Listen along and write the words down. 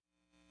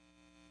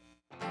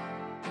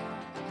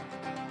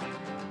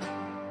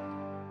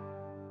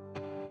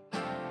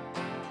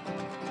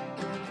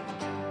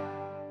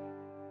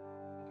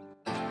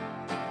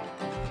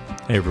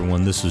Hey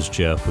everyone, this is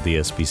Jeff with the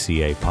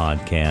SBCA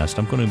podcast.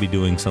 I'm going to be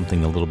doing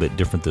something a little bit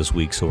different this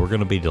week, so we're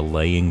going to be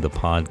delaying the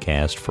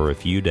podcast for a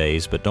few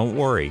days, but don't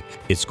worry,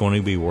 it's going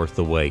to be worth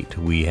the wait.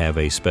 We have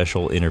a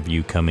special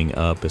interview coming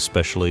up,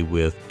 especially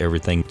with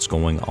everything that's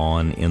going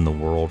on in the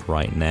world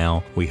right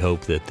now. We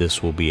hope that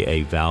this will be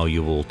a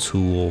valuable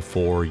tool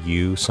for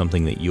you,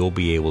 something that you'll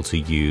be able to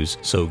use.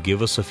 So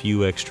give us a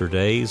few extra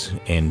days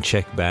and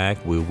check back.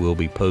 We will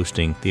be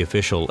posting the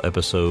official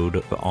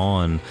episode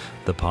on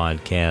the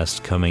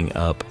podcast coming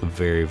up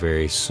very,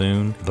 very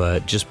soon,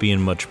 but just be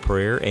in much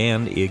prayer.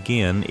 And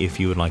again, if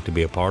you would like to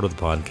be a part of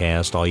the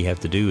podcast, all you have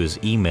to do is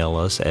email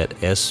us at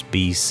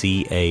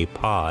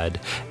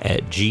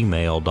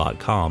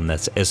sbcapod@gmail.com.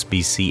 That's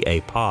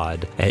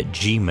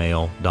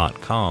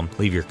sbcapod@gmail.com.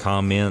 Leave your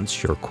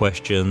comments, your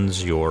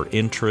questions, your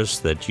interests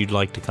that you'd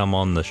like to come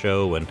on the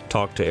show and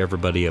talk to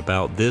everybody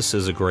about. This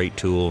is a great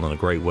tool and a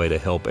great way to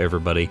help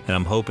everybody, and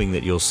I'm hoping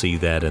that you'll see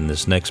that in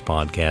this next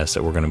podcast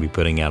that we're going to be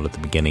putting out at the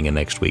beginning of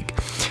next week.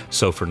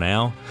 So for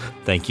now,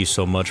 thank you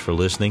so much for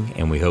listening,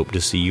 and we hope to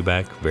see you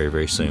back very,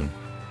 very soon.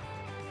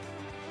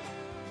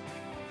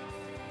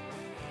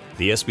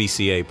 The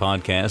SBCA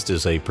podcast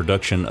is a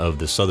production of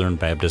the Southern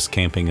Baptist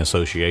Camping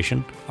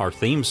Association. Our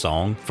theme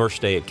song,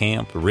 First Day at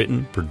Camp,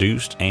 written,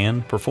 produced,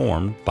 and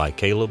performed by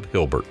Caleb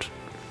Hilbert.